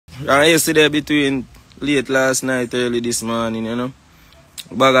Yesterday between late last night, early this morning, you know.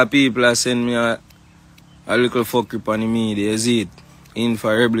 A bag of people have sent me a little fuck up on the media, is it?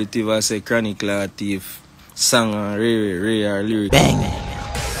 Infallibility was a chronicler thief, song and rare lyrics. Bang!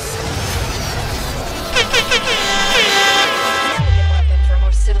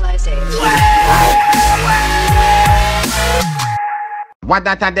 What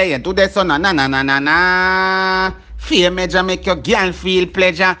that a day? Do this on na. Fear major make your girl feel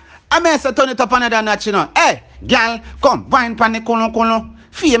pleasure. I may say turn it up another notch, you know. Hey, girl, come wine pan the kono.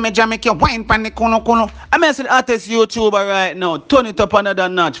 Fear major make you wine pan the kono. I may say the artist YouTuber right now. Turn it up another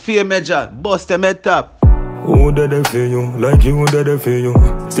notch. Fear major, bust them head top. Who did they feel you? Like you did they feel you?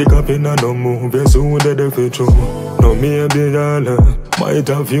 Stick up in a no move, yes, who did they feel you? No me a big dollar, might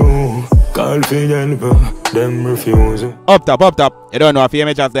have you. Call for help, them refuse. Up top. You don't know if you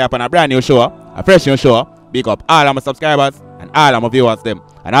Edjahz there upon a brand new show, a fresh new show. Big up all of my subscribers and all of my viewers them.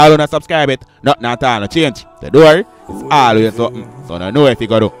 And all who not subscribe it, nothing at all, no change. The door is always open, so I know if you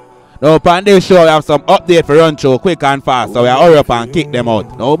go do. Now upon this show we have some update for run through quick and fast, so we hurry up and kick them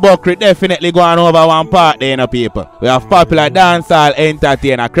out. Now Buckry definitely going over one part there, you know, people. We have popular dancehall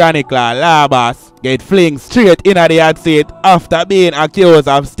entertainer Chronicler Labas get fling straight in at the hot seat after being accused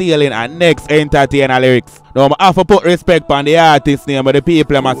of stealing a next entertainer lyrics. Now I have to put respect on the artist name, but the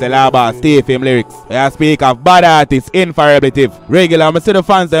people must say Labas steal him lyrics. We speak of bad artists, Infallibility. Regular, I see the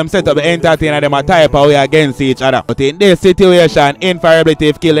fans them set up the entertainer them a type away against each other. But in this situation,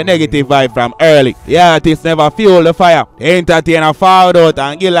 Infallibility kill the negative vibe from early. The artist never fuel the fire. The entertainer fouled out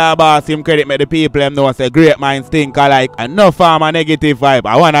and give Labas him credit, make the people them know say great minds think alike and no farm a negative vibe.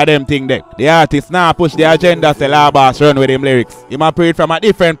 I one of them thing there. The artist now push the agenda, say Labas run with him lyrics. He might preach from a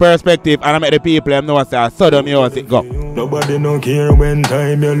different perspective and I make the people them know say so the music go. Nobody no care when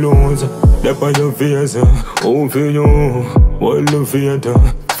time you lose. Dep on your face, who for you? What the theater?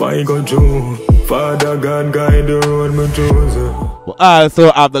 Fight go through. Father God guide the road me choose. We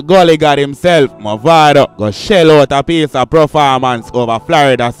also have the gully god himself, Mavado, go shell out a piece of performance over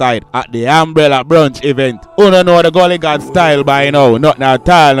Florida side at the Umbrella Brunch event. Who don't know the gully god style by now, nothing at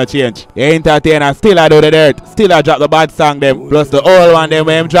all no change. The entertainer still a do the dirt, still a drop the bad song them, plus the old one them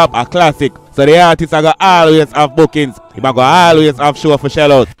when him drop a classic. So the artists are going to always have bookings. He going to always have show for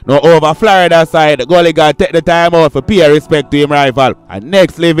shell out. Now over Florida side, the gully god take the time out for pay respect to him rival. And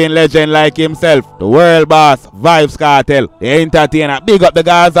next living legend like himself, the world boss, Vibes Kartel. The entertainer big up the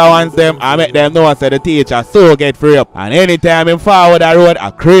Gaza ones them and make them know say the teacher so get free up. And anytime him forward the road,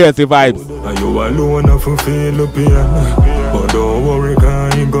 a crazy vibes. And you alone have to feel the pain. But don't worry,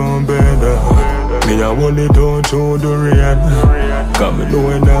 cause you gone better. Me I only don't show the rain. Come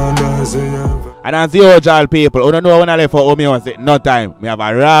doing down the and as the Edjahz people, who don't know when I left for home music, no time. Me have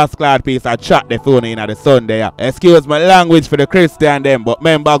a rascal piece of chat the phone in at the Sunday. Excuse my language for the Christian them, but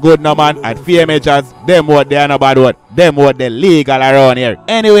remember good no man at fear Edjahz, them what they are no bad word. Them what they legal around here.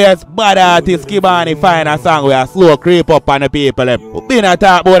 Anyways, bad artist Kibauney find a song where a slow creep up on the people them. We been a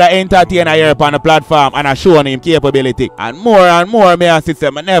talk about the entertainer here upon the platform and I shown him capability. And more me and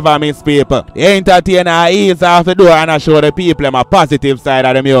system I never miss people. The entertainer ease off the door and I show the people them a positive side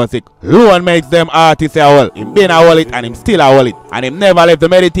of the music. Loan makes them artists a whole. Him been a hold it and him still a hold it. And him never left the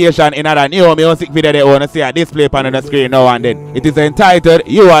meditation in a new music video they wanna see a display on the screen now and then. It is entitled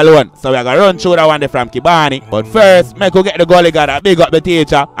You Alone. So we are gonna run through that one there from Kibauney. But first, make you get the gully god and big up the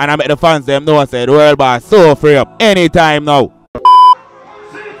teacher and I make the fans them know say the world boss so free up anytime now. Gully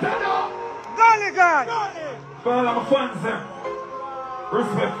god! For all of my fans them,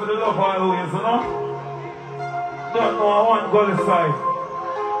 respect for the love always, you know? Don't know I want gully side.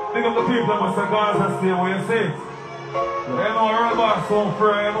 Think of the people that must have gone and stay where you say it. You know world boss so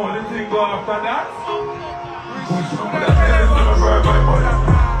free, you know the thing go after that. Push up with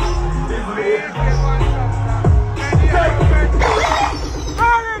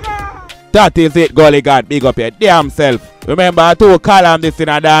that is it, gully god. Big up your damn self. Remember, I told column this in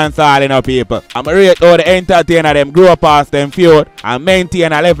a dance hall, you know, people. I'm rate how the entertainer them grow past them feud and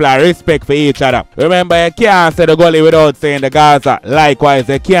maintain a level of respect for each other. Remember, you can't say the gully without saying the Gaza. Likewise,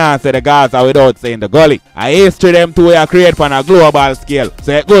 you can't say the Gaza without saying the gully. And history them two are create on a global scale.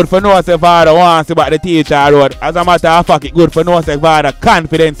 So it's good for no say father wants about the teacher road. As a matter of fact, it's good for no say father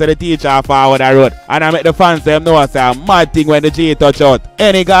confidence of the teacher forward the road. And I make the fans them know say a mad thing when the G touch out.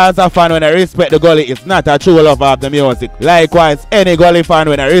 Any Gaza fan when they respect the gully is not a true love of the music. Likewise, any gully fan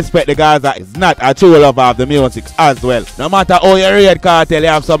when I respect the Gaza is not a true lover of the music as well. No matter how you read Kartel, you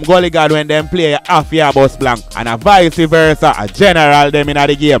have some gully god when them play half your bus blank, and a vice versa, a general them in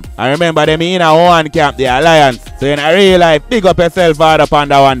the game. And remember them in a one camp, the alliance. So in a real life, big up yourself hard up on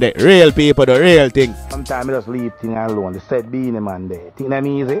that one day. Real people do real things. Sometimes I just leave things alone. They said Beenie man there. Think them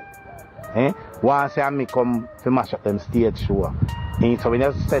easy? Eh? Once I me come to mash up them stage show. And so when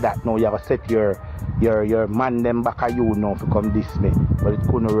you say that now, you have to set your man them back at you now to come diss me. But it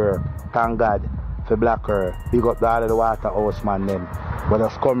couldn't work. Thank God for Blacker. Big up all of the Waterhouse man them. But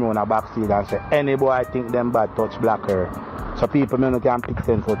just come on a backstage and say, any boy I think them bad touch Blacker. So people may not can pick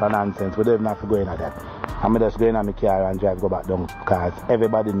sense out of nonsense. We don't even have to go into that. I'm just going in my car and drive go back down because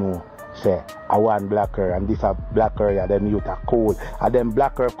everybody know say I want Blacker and this a Blacker, yeah, them youth are cool. And them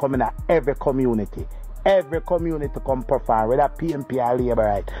Blacker coming at every community. Every community come perform, whether PMP or Labour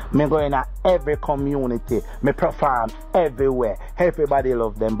right. Me go in every community. Me perform everywhere. Everybody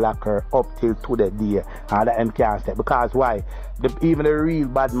love them Blacker up till to the day. And that them can't step. Because why? Even the real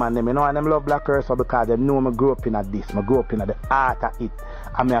bad man them, you know, and them love Blacker so because they know me grew up in this. Me grew up in the art of it.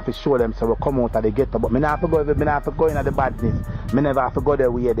 And me have to show them so we come out of the ghetto. But me not have to go in the badness. Me never have to go there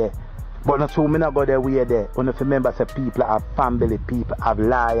way there. But not true, me not go there way there. When you remember say people have family, people have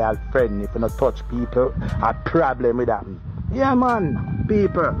loyal friends. If you not touch people, a problem with that. Yeah man,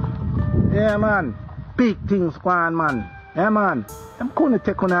 people. Yeah man. Big things go on, man. Yeah man. I'm gonna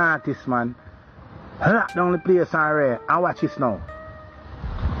take on an artist, man. Lock down the place and watch this now.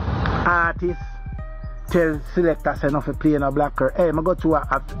 Artists tell selectors say enough to play in a Blacker. Hey, I go to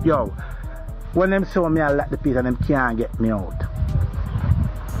yo. When them show me I lock the place and them can't get me out.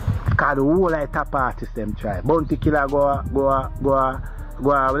 Because the whole like top artists them try. Bounty Killer go with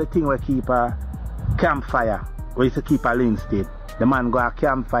the thing where keep a campfire. We used to keep a Linstead. The man go a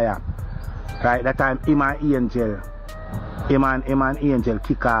campfire. Right, that time him and Angel. Him and Angel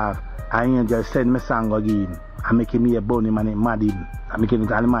kick off. And Angel send me song again. And make him a bone him and him mad him. And make him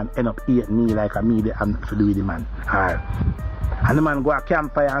the man end up eating me like a me and to do with the man. Alright. And the man go a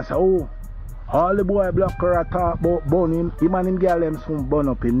campfire and say, oh, all the boy Blacker talk about burn him. Him and him girl them soon burn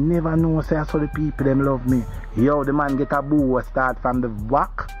up. He never know say so the people them love me. Yo, the man get a boo start from the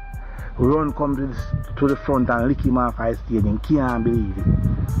back. Run come to the front and lick him off his stage and can't believe it.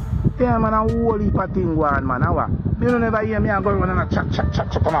 Yeah man, a whole heap of thing go on man. How? You don't never hear me and go run and chat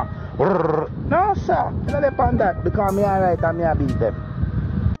come on. No sir, you don't depend that because me alright and me a beat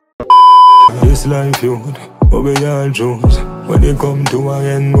them. This life youth, what we all choose. When it come to an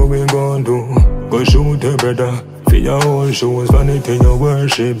end, what we gon' do? Go shoot your brother, for your whole shows. Vanity you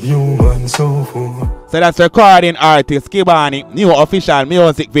worship, human so full. So that's recording artist Kibauney new official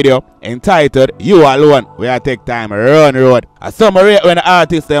music video entitled You Alone. We are take time run road. A summary when the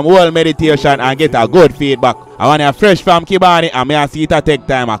artists them whole meditation and get a good feedback. I want a fresh from Kibauney and me see it take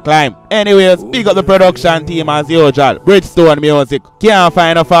time a climb. Anyways, big up the production team as usual. Bridgestone Music. Can't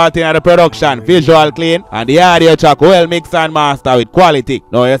find a fault in the production. Visual clean and the audio track well mixed and master with quality.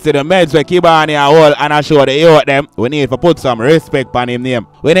 Now you see the meds where Kibauney are all and I show the youth them. We need to put some respect on him name.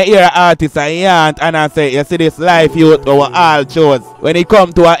 When you hear an artist a yant and I say you see this life youth our all shows. When it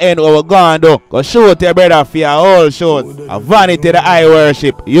come to an end our gone do. Go shoot your brother for your whole shows. A vanity the eye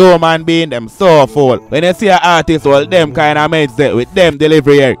worship. Human being them so full. When you see an artist all them kind of meds there with them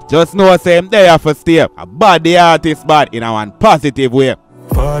delivery here. Just know same there for stay. A bad the artist bad in a one positive way.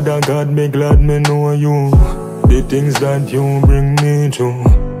 Father God, me glad me know you. The things that you bring me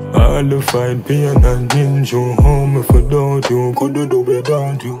to. All the fight, pain and injury. Home if without you, couldn't do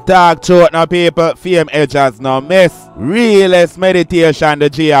without you. Talk through now people, fame Edjahz no miss. Realest meditation the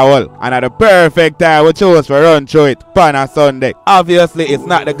G all. And at the perfect time we choose to run through it on a Sunday. Obviously it's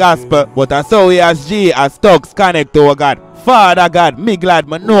not the gospel, but as so we as G as thugs connect to God. Father God, me glad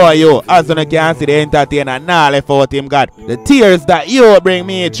me know you. As you can see the entertainer now left out him God. The tears that you bring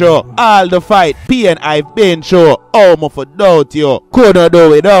me through. All the fight, pain I've been through. How much for doubt you. Couldn't do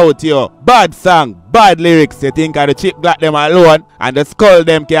without you. Bad song, bad lyrics. You think of the chip got them alone. And the skull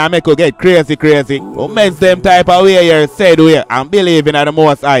them can make you get crazy. Who makes them type of way you said way and believing in the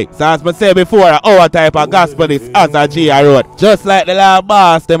most high. So as I said before, our type of gospel is as a G road. Just like the Lord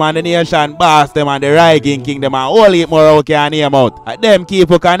boss them and the nation boss them and the Rising King them and all it more out can name out. And them keep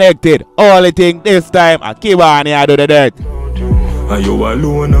you connected. Only thing this time I Kibauney I do the dirt. And you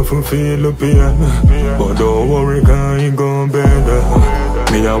alone have to feel the pain. But don't worry, cause it gon' better.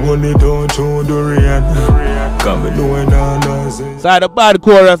 Me I want it all through the rain. Come and do it all. So the bad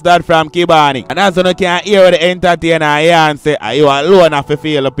chorus that from Kibauney. And as you can hear the entertainer and say, you alone have to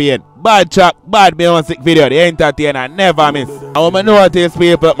feel the pain. bad track, bad music video, the entertainer never miss. And when I notice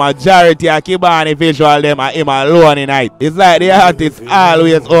people, majority of Kibauney visual them are him alone in night. It's like the artist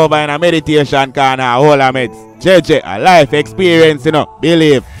always over in a meditation corner, all a meds. JJ, a life experience, you know,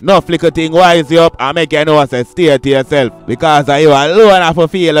 believe. No flicker thing wise you up and make you know say stay to yourself. Because you alone have to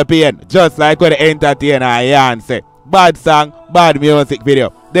feel the pain, just like what the entertainer Yan say. Bad song, bad music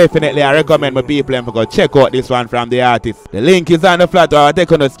video. Definitely I recommend my people to go check out this one from the artist. The link is on the flat, or I'll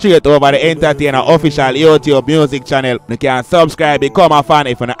take on straight over the entertainer official YouTube music channel. You can subscribe, become a fan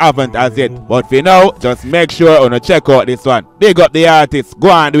if you haven't as yet. But for now, just make sure you check out this one. Big up the artist,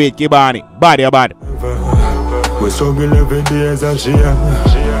 go and do it, Kibauney. Bad you bad. We struggle every day as a share.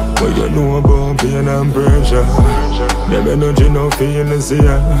 What you know about pain and pressure? Them energy no feelings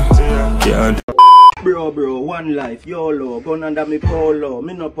here. Can't. Bro, one life, YOLO, gun under me polo,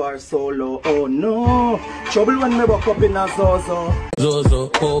 me no par solo, oh no. Trouble when me walk up in a Zozo,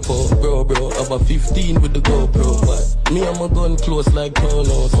 Popo, bro, I'm a 15 with the GoPro, but me and my gun close like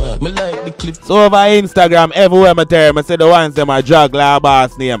Kronos, man. Me like the clip. So over Instagram, everywhere I tell me say the ones them a drag like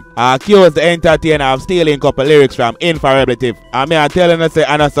boss name. I accuse the entertainer of stealing couple lyrics from FlGHTlNG. And me I telling you say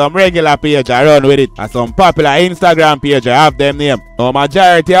and some regular page I run with it. And some popular Instagram page I have them name. No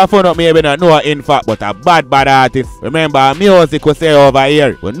majority of fun up maybe not know in fact, but a bad artist. Remember music we say over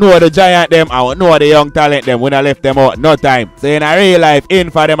here. We know the giant them and we know the young talent them when I left them out no time. So in a real life,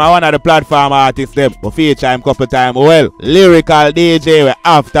 for them are one of the platform artists them. We feature him couple times well. Lyrical DJ with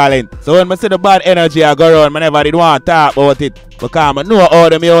half talent. So when I see the bad energy I go around, I never did want to talk about it. Because I know how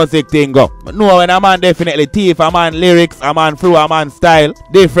the music thing go. I know when a man definitely thief, a man lyrics, a man flow, a man style.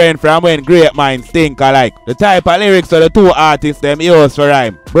 Different from when great minds think alike. The type of lyrics of the two artists them use for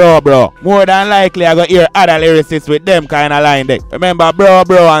rhyme. Bro. More than likely I go hear other lyricists with them kind of line there. Remember bro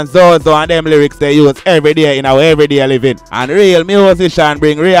and Zozo and them lyrics they use every day in our everyday living. And real musicians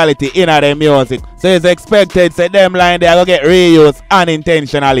bring reality in their music. So it's expected say them line they go get reused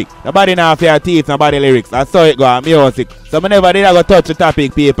unintentionally. Nobody now fear teeth, nobody lyrics. That's how it go on music. So I never did I go touch the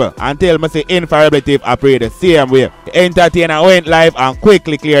topic people until I say FlGHTlNG I pray the same way. The entertainer went live and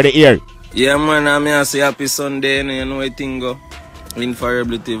quickly cleared the air. Yeah man, I say happy Sunday, you know what thing go.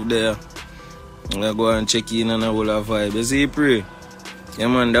 FlGHTlNG there. I go and check in and a whole of vibe. You see pray. Yeah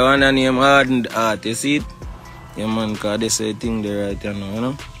man, the one that name Hardened Heart, you see it? Yeah man, cause they say thing there right now, you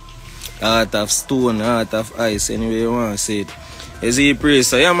know? Heart of stone, heart of ice, anyway you want to say it. You see pray.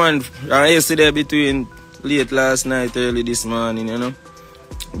 So yeah man, yesterday between late last night, early this morning, you know.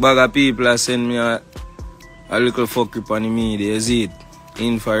 Bag of people are send me a little fuck up on the media, you see it?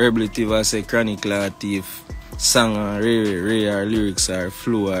 FlGHTlNG I say Chronicler thief, song or rare lyrics or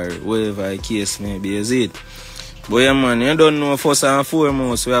flow or whatever the case may be, you see it? But yeah man, you don't know first and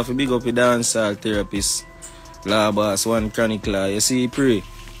foremost, we have to big up the dancehall therapist, La Boss, one Chronicler, you see pray.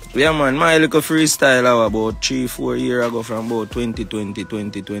 Yeah man, my little freestyle about 3-4 years ago from about 2020,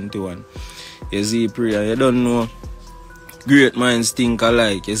 2021. You see pray, you don't know great minds think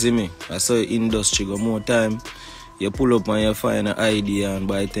alike, you see me? I saw the industry go more time. You pull up and you find an idea and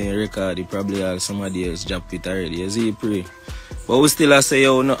by the time you record it probably have somebody else drop it already. You see pray. But we still say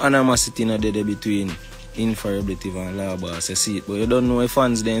yo no animosity no there between FlGHTlNG and La Boss, you see it. But you don't know if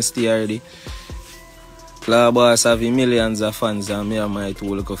fans then stay already. La Boss have millions of fans and me and my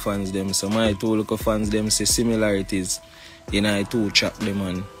two local fans them. So my two local fans them say similarities in I two chop them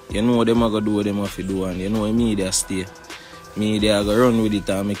and you know them are gonna do what them have to do and you know media stay. Media go run with it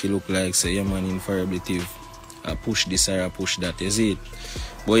and make it look like say yeah man FlGHTlNG I push this or I push that, you see it?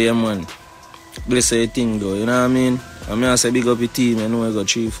 But yeah man, bless the thing though, you know what I mean? I mean I say big up the team, you know I got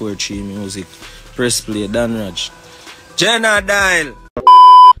 343 music, press play, Dan Raj. Jenna Dial!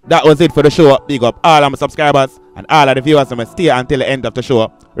 That was it for the show. Big up all of my subscribers and all of the viewers who stay until the end of the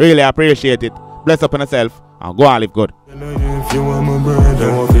show. Really appreciate it. Bless up on yourself and go and live good. If you are my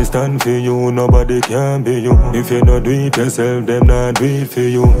brother, if you stand for you, nobody can be you. If you not do it yourself, them not do it for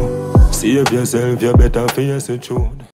you. Save yourself, you better face the truth.